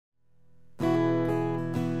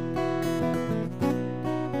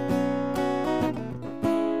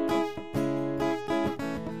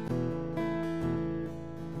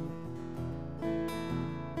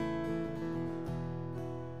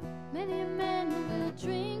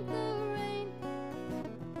drink the rain,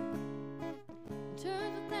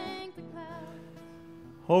 turn to thank the clouds.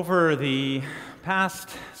 Over the past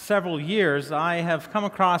several years, I have come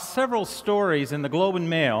across several stories in the Globe and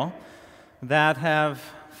Mail that have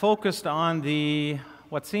focused on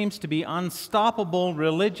what seems to be unstoppable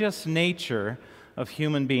religious nature of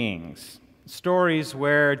human beings. Stories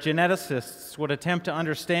where geneticists would attempt to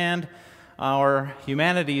understand our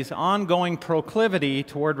humanity's ongoing proclivity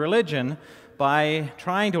toward religion by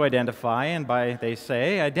trying to identify, and by, they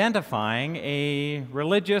say, identifying a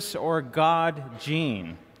religious or God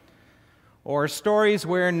gene. Or stories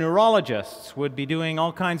where neurologists would be doing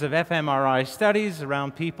all kinds of fMRI studies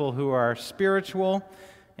around people who are spiritual,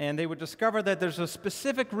 and they would discover that there's a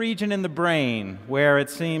specific region in the brain where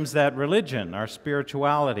it seems that religion, our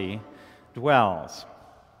spirituality, dwells.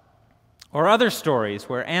 Or other stories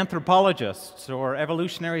where anthropologists or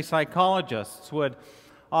evolutionary psychologists would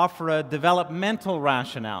offer a developmental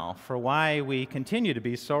rationale for why we continue to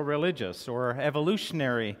be so religious, or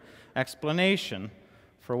evolutionary explanation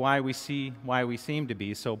for why we seem to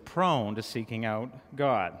be so prone to seeking out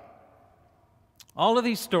God. All of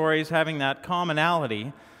these stories having that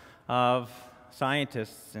commonality of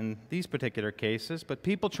scientists in these particular cases, but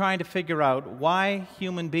people trying to figure out why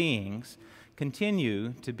human beings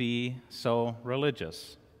continue to be so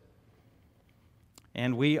religious.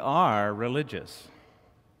 And we are religious.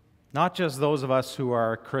 Not just those of us who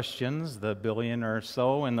are Christians, the billion or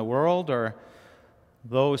so in the world, or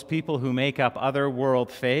those people who make up other world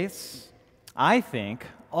faiths. I think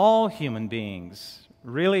all human beings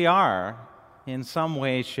really are, in some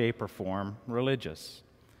way, shape, or form, religious.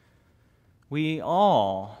 We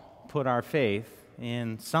all put our faith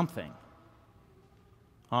in something,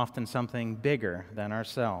 often something bigger than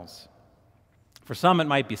ourselves. For some, it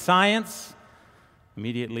might be science.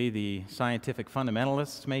 Immediately, the scientific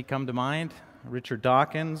fundamentalists may come to mind, Richard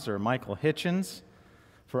Dawkins or Michael Hitchens.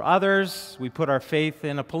 For others, we put our faith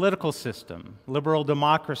in a political system, liberal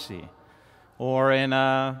democracy, or in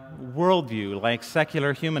a worldview like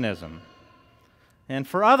secular humanism. And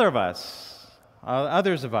for others of us,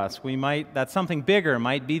 that something bigger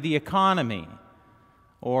might be the economy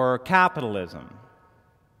or capitalism.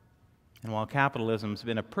 And while capitalism's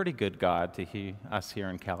been a pretty good god to us here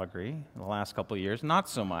in Calgary in the last couple of years, not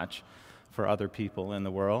so much for other people in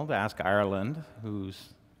the world. Ask Ireland,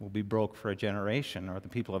 will be broke for a generation, or the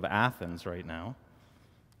people of Athens right now.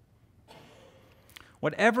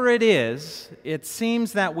 Whatever it is, it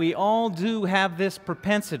seems that we all do have this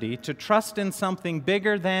propensity to trust in something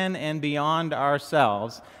bigger than and beyond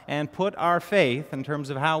ourselves, and put our faith, in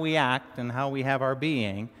terms of how we act and how we have our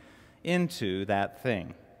being, into that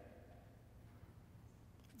thing.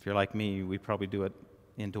 If you're like me, we probably do it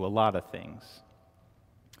into a lot of things.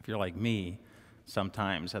 If you're like me,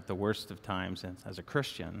 sometimes, at the worst of times, as a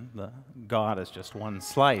Christian, God is just one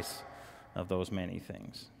slice of those many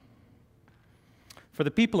things. For the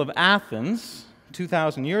people of Athens,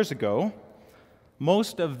 2,000 years ago,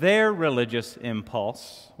 most of their religious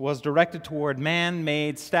impulse was directed toward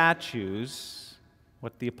man-made statues,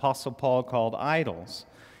 what the Apostle Paul called idols,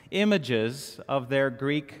 images of their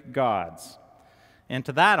Greek gods. And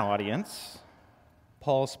to that audience,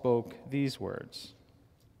 Paul spoke these words.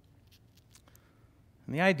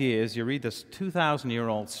 And the idea is you read this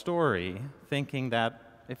 2,000-year-old story thinking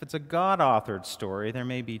that if it's a God-authored story, there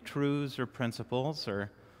may be truths or principles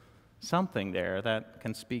or something there that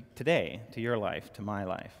can speak today to your life, to my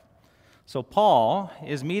life. So Paul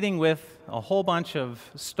is meeting with a whole bunch of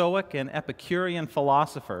Stoic and Epicurean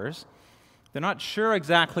philosophers. They're not sure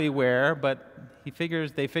exactly where, but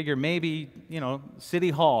they figure maybe, City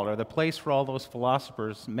Hall, or the place where all those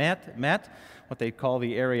philosophers met, what they call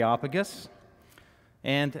the Areopagus.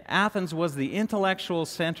 And Athens was the intellectual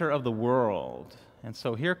center of the world. And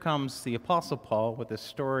so here comes the Apostle Paul with this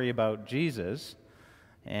story about Jesus,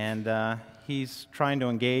 and he's trying to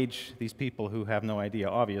engage these people who have no idea,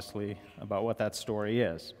 obviously, about what that story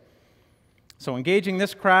is. So engaging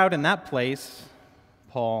this crowd in that place,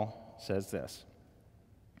 Paul says this.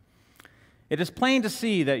 It is plain to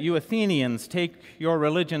see that you Athenians take your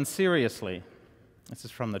religion seriously. This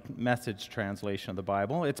is from the Message translation of the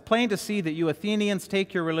Bible. It's plain to see that you Athenians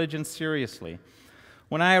take your religion seriously.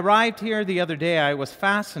 When I arrived here the other day, I was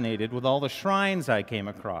fascinated with all the shrines I came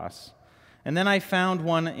across. And then I found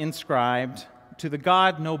one inscribed, "To the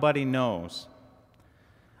God nobody knows."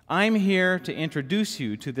 I'm here to introduce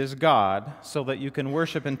you to this God so that you can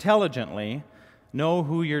worship intelligently, know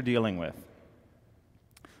who you're dealing with.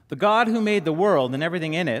 The God who made the world and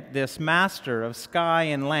everything in it, this master of sky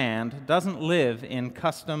and land, doesn't live in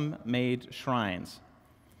custom-made shrines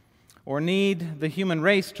or need the human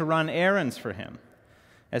race to run errands for him.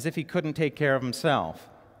 as if he couldn't take care of himself.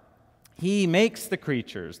 He makes the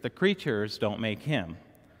creatures don't make him.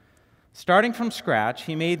 Starting from scratch,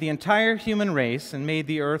 he made the entire human race and made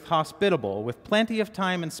the earth hospitable, with plenty of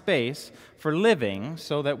time and space for living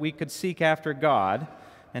so that we could seek after God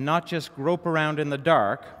and not just grope around in the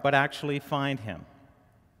dark, but actually find him.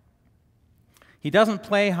 He doesn't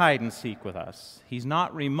play hide and seek with us. He's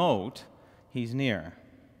not remote, he's near.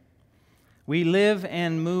 We live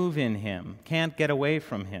and move in him, can't get away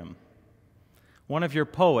from him. One of your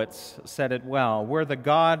poets said it well, we're the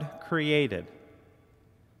God created.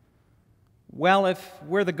 Well, if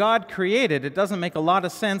we're the God created, it doesn't make a lot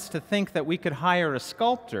of sense to think that we could hire a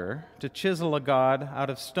sculptor to chisel a God out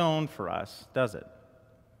of stone for us, does it?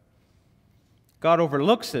 God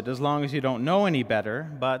overlooks it as long as you don't know any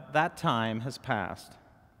better, but that time has passed.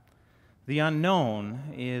 The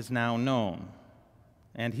unknown is now known,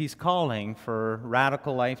 and he's calling for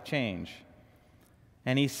radical life change.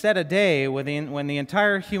 And he set a day when the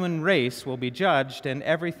entire human race will be judged and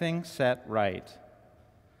everything set right.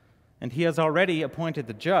 And he has already appointed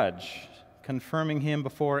the judge, confirming him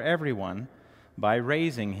before everyone by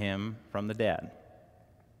raising him from the dead.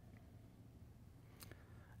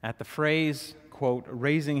 At the phrase, quote,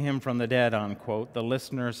 raising him from the dead, unquote, the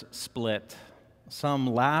listeners split. Some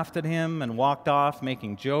laughed at him and walked off,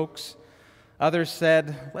 making jokes. Others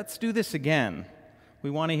said, let's do this again. We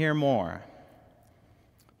want to hear more.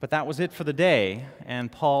 But that was it for the day,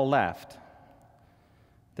 and Paul left.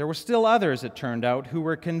 There were still others, it turned out, who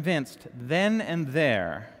were convinced then and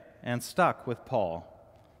there and stuck with Paul.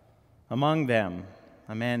 Among them,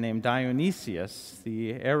 a man named Dionysius,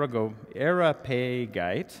 the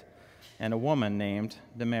Areopagite, and a woman named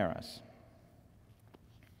Damaris.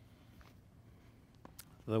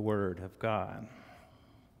 The Word of God.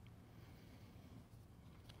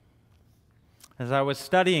 As I was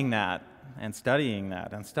studying that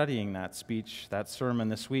speech, that sermon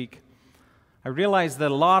this week, I realized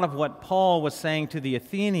that a lot of what Paul was saying to the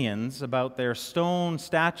Athenians about their stone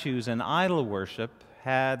statues and idol worship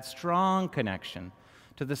had strong connection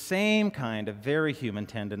to the same kind of very human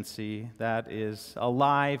tendency that is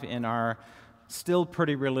alive in our still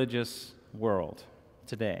pretty religious world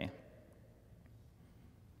today.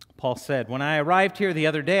 Paul said, when I arrived here the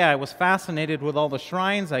other day, I was fascinated with all the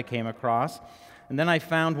shrines I came across, and then I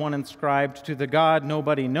found one inscribed to the God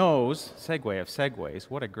nobody knows. Segue of segues,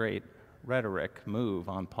 what a great rhetoric move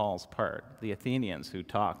on Paul's part. The Athenians, who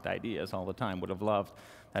talked ideas all the time, would have loved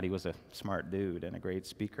that he was a smart dude and a great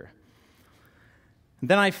speaker.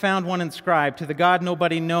 Then I found one inscribed to the God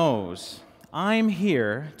nobody knows. I'm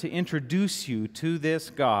here to introduce you to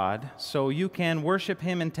this God so you can worship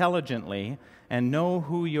him intelligently and know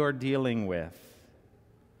who you're dealing with.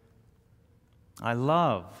 I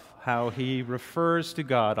love how he refers to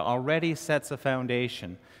God, already sets a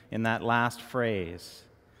foundation in that last phrase.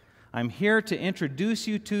 I'm here to introduce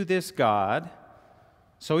you to this God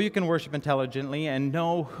so you can worship intelligently and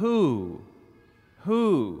know who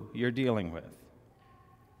you're dealing with.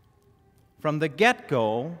 From the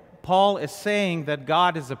get-go, Paul is saying that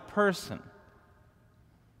God is a person,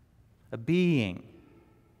 a being,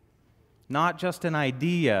 not just an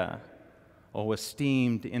idea, oh,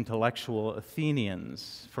 esteemed intellectual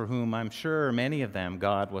Athenians, for whom I'm sure many of them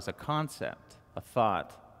God was a concept, a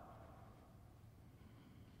thought.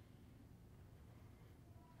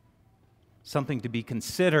 Something to be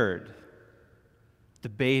considered,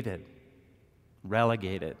 debated,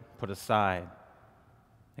 relegated, put aside,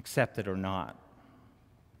 accepted or not,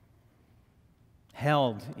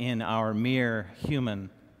 held in our mere human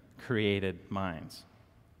created minds.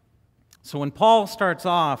 So when Paul starts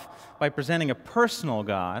off by presenting a personal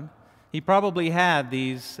God, he probably had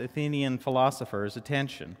these Athenian philosophers'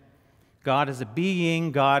 attention. God is a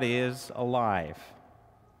being, God is alive.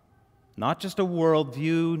 Not just a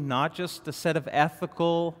worldview, not just a set of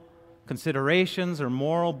ethical considerations or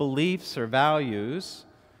moral beliefs or values.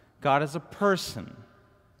 God is a person.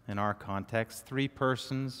 In our context, 3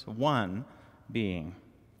 persons, 1 being.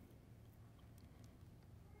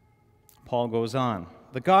 Paul goes on.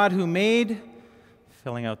 The God who made,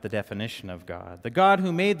 filling out the definition of God, the God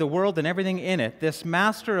who made the world and everything in it, this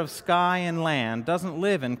master of sky and land, doesn't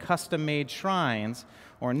live in custom-made shrines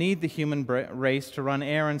or need the human race to run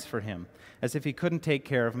errands for him, as if he couldn't take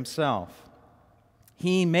care of himself.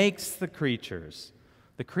 He makes the creatures.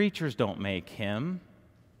 The creatures don't make him.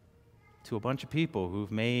 To a bunch of people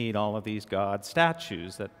who've made all of these God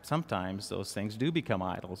statues, that sometimes those things do become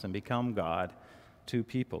idols and become God to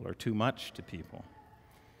people, or too much to people.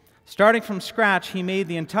 Starting from scratch, he made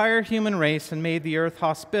the entire human race and made the earth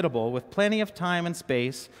hospitable with plenty of time and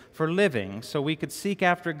space for living so we could seek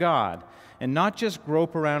after God and not just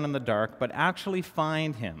grope around in the dark, but actually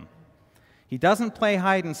find him. He doesn't play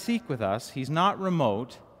hide and seek with us. He's not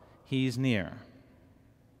remote. He's near.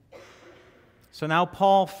 So now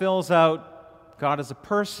Paul fills out God as a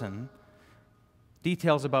person,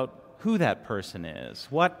 details about who that person is,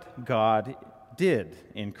 what God did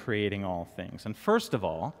in creating all things. And first of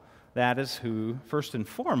all, first and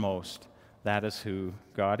foremost, that is who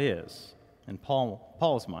God is in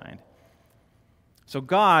Paul's mind. So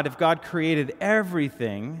if God created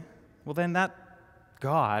everything, well then that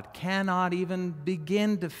God cannot even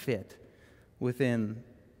begin to fit within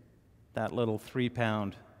that little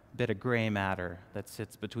 3-pound bit of gray matter that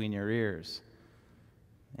sits between your ears.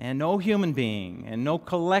 And no human being and no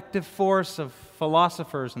collective force of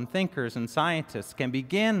philosophers and thinkers and scientists can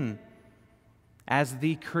begin as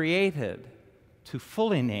the created to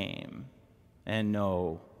fully name and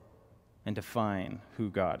know and define who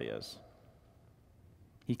God is.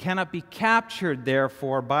 He cannot be captured,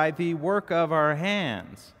 therefore, by the work of our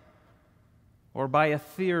hands or by a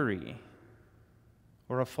theory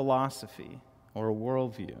or a philosophy or a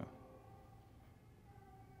worldview,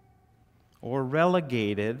 or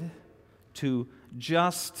relegated to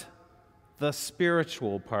just the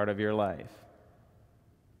spiritual part of your life.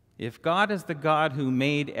 If God is the God who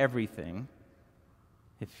made everything,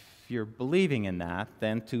 if you're believing in that,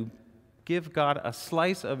 then to give God a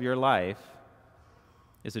slice of your life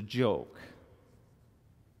is a joke.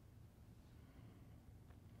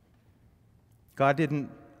 God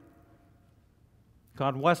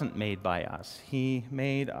wasn't made by us. He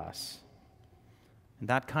made us. And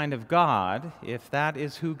that kind of God, if that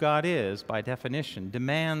is who God is, by definition,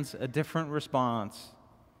 demands a different response.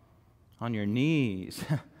 On your knees,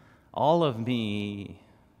 all of me,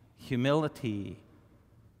 humility.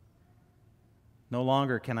 No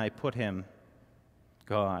longer can I put him,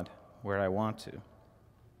 God, where I want to.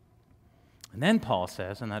 And then Paul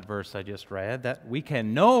says in that verse I just read that we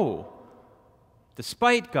can know,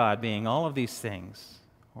 despite God being all of these things,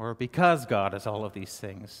 or because God is all of these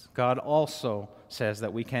things, God also says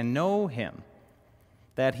that we can know him,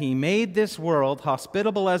 that he made this world,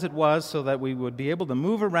 hospitable as it was, so that we would be able to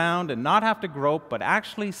move around and not have to grope, but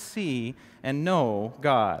actually see and know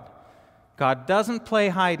God. God doesn't play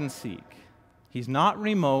hide and seek. He's not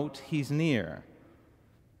remote, he's near.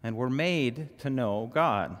 And we're made to know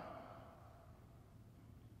God.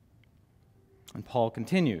 And Paul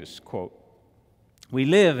continues, quote, "We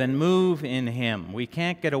live and move in him. We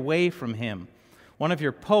can't get away from him. One of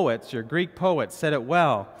your poets, your Greek poets, said it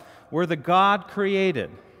well. We're the God created.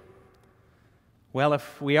 Well,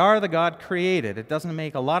 if we are the God created, it doesn't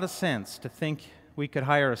make a lot of sense to think we could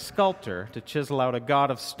hire a sculptor to chisel out a god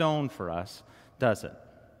of stone for us, does it?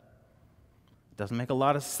 It doesn't make a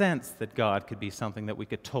lot of sense that God could be something that we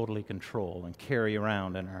could totally control and carry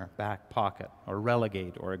around in our back pocket or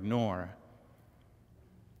relegate or ignore.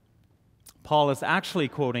 Paul is actually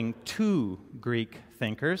quoting two Greek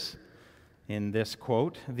thinkers in this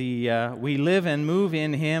quote. The "we live and move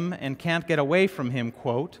in him and can't get away from him"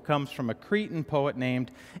 quote comes from a Cretan poet named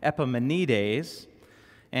Epimenides,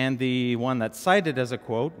 and the one that's cited as a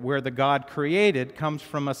quote, "where the God created," comes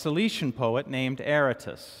from a Cilician poet named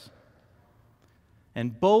Aratus.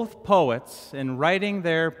 And both poets, in writing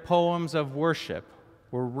their poems of worship,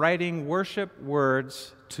 were writing worship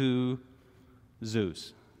words to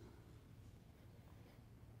Zeus.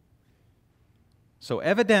 So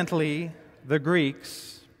evidently, the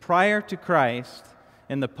Greeks, prior to Christ,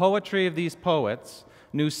 in the poetry of these poets,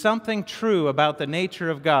 knew something true about the nature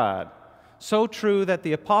of God, so true that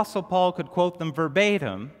the Apostle Paul could quote them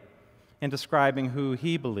verbatim in describing who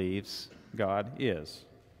he believes God is.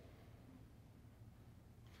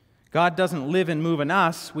 God doesn't live and move in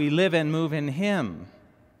us, we live and move in him.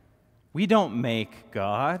 We don't make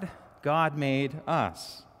God, God made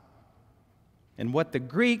us. And what the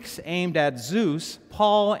Greeks aimed at Zeus,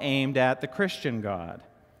 Paul aimed at the Christian God,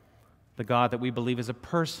 the God that we believe is a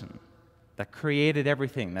person, that created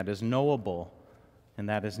everything, that is knowable, and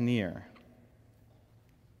that is near.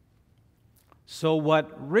 So what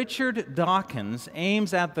Richard Dawkins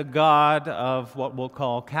aims at the God of what we'll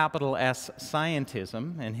call capital S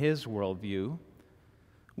scientism in his worldview,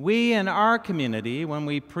 we in our community, when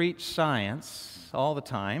we preach science all the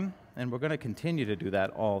time, and we're going to continue to do that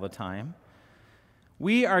all the time,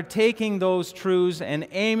 we are taking those truths and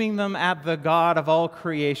aiming them at the God of all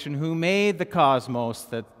creation who made the cosmos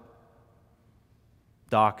that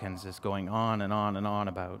Dawkins is going on and on and on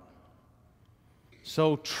about.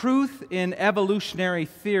 So truth in evolutionary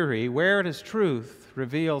theory, where it is truth,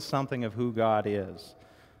 reveals something of who God is,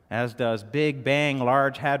 as does Big Bang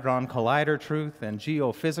Large Hadron Collider truth and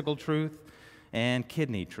geophysical truth and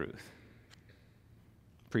kidney truth.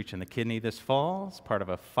 preaching the kidney this fall. It's part of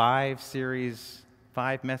a five-message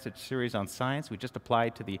series on science. We just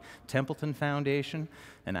applied to the Templeton Foundation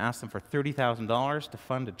and asked them for $30,000 to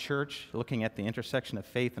fund a church looking at the intersection of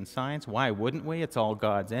faith and science. Why wouldn't we? It's all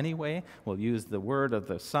God's anyway. We'll use the word of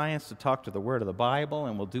the science to talk to the word of the Bible,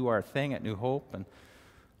 and we'll do our thing at New Hope and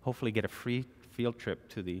hopefully get a free field trip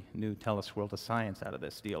to the new Tell Us World of Science out of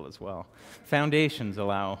this deal as well. Foundations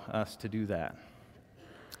allow us to do that.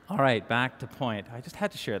 All right, back to point. I just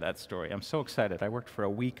had to share that story. I'm so excited. I worked for a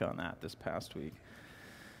week on that this past week.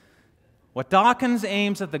 What Dawkins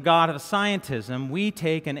aims at the God of scientism, we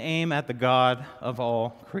take and aim at the God of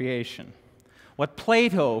all creation. What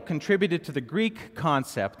Plato contributed to the Greek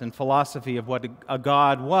concept and philosophy of what a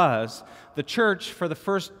God was, the church, for the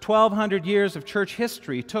first 1,200 years of church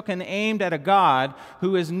history, took and aimed at a God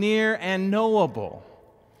who is near and knowable.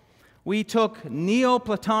 We took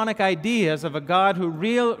Neoplatonic ideas of a God who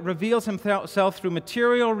reveals himself through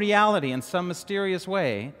material reality in some mysterious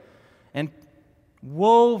way and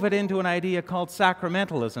wove it into an idea called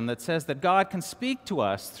sacramentalism that says that God can speak to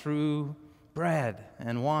us through bread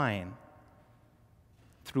and wine,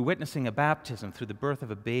 through witnessing a baptism, through the birth of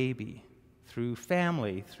a baby, through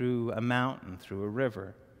family, through a mountain, through a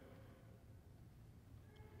river.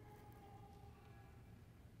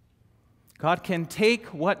 God can take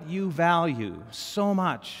what you value so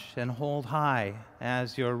much and hold high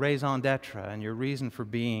as your raison d'etre and your reason for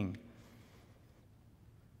being,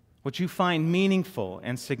 what you find meaningful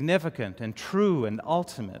and significant and true and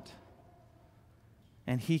ultimate.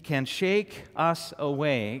 And He can shake us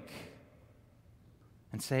awake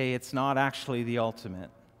and say it's not actually the ultimate,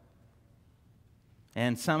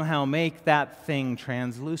 and somehow make that thing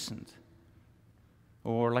translucent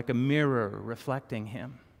or like a mirror reflecting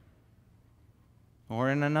Him. Or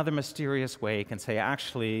in another mysterious way can say,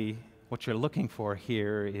 actually, what you're looking for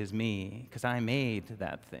here is me, because I made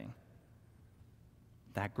that thing.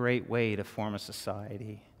 That great way to form a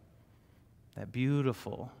society, that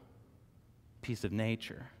beautiful piece of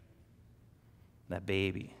nature, that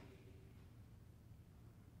baby.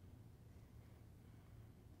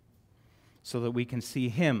 So that we can see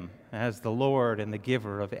Him as the Lord and the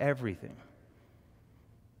giver of everything,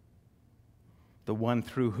 the one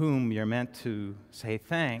through whom you're meant to say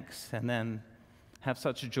thanks and then have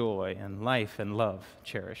such joy and life and love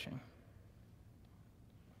cherishing.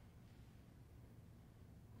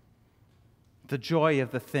 The joy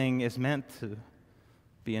of the thing is meant to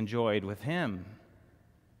be enjoyed with Him.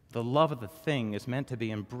 The love of the thing is meant to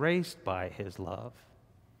be embraced by His love.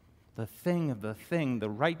 The thing of the thing, the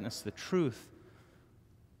rightness, the truth,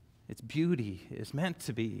 its beauty is meant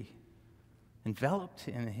to be enveloped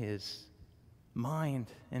in His mind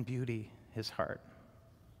and beauty, His heart.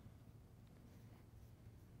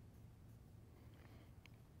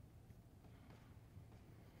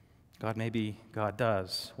 God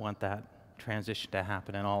does want that transition to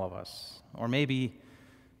happen in all of us. Or maybe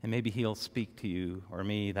He'll speak to you or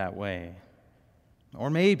me that way. Or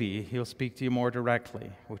maybe He'll speak to you more directly,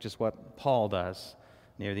 which is what Paul does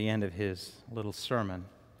near the end of his little sermon.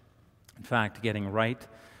 In fact, getting right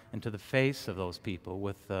into the face of those people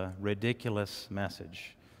with the ridiculous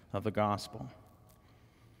message of the gospel.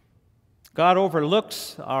 God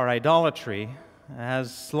overlooks our idolatry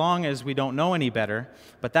as long as we don't know any better,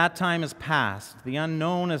 but that time is past. The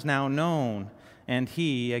unknown is now known, and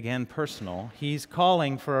He, again personal, He's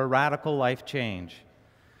calling for a radical life change.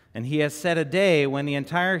 And He has set a day when the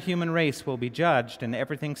entire human race will be judged and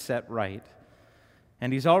everything set right.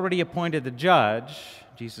 And He's already appointed the judge,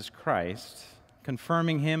 Jesus Christ,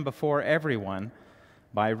 confirming Him before everyone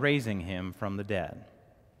by raising Him from the dead.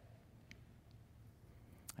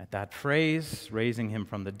 At that phrase, raising Him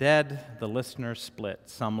from the dead, the listeners split.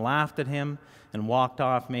 Some laughed at Him and walked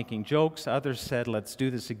off making jokes. Others said, let's do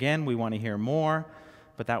this again, we want to hear more.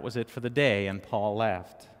 But that was it for the day, and Paul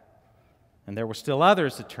left. And there were still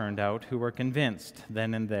others, it turned out, who were convinced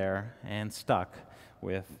then and there and stuck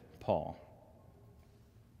with Paul.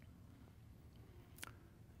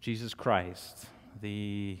 Jesus Christ,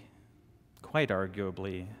 the quite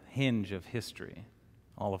arguably hinge of history,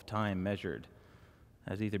 all of time measured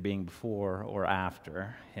as either being before or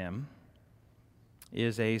after Him,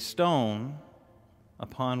 is a stone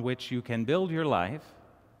upon which you can build your life,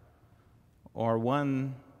 or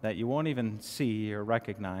one that you won't even see or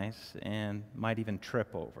recognize and might even trip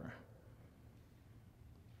over.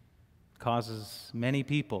 Causes many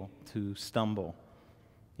people to stumble,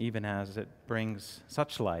 even as it brings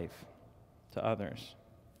such life to others.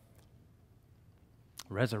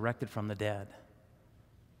 Resurrected from the dead,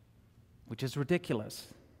 which is ridiculous.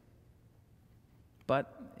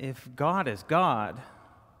 But if God is God,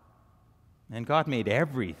 and God made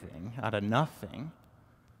everything out of nothing,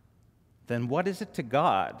 then what is it to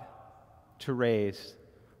God to raise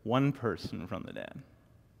one person from the dead?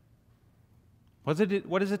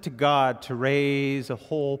 What is it to God to raise a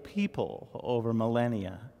whole people over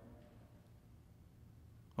millennia,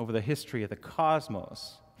 over the history of the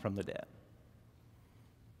cosmos from the dead?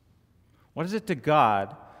 What is it to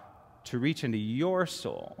God to reach into your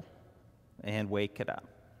soul and wake it up?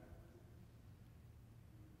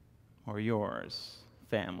 Or yours,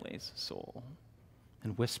 family's soul,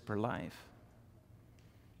 and whisper life?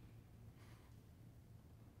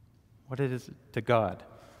 What is it to God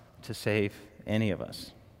to save any of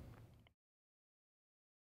us?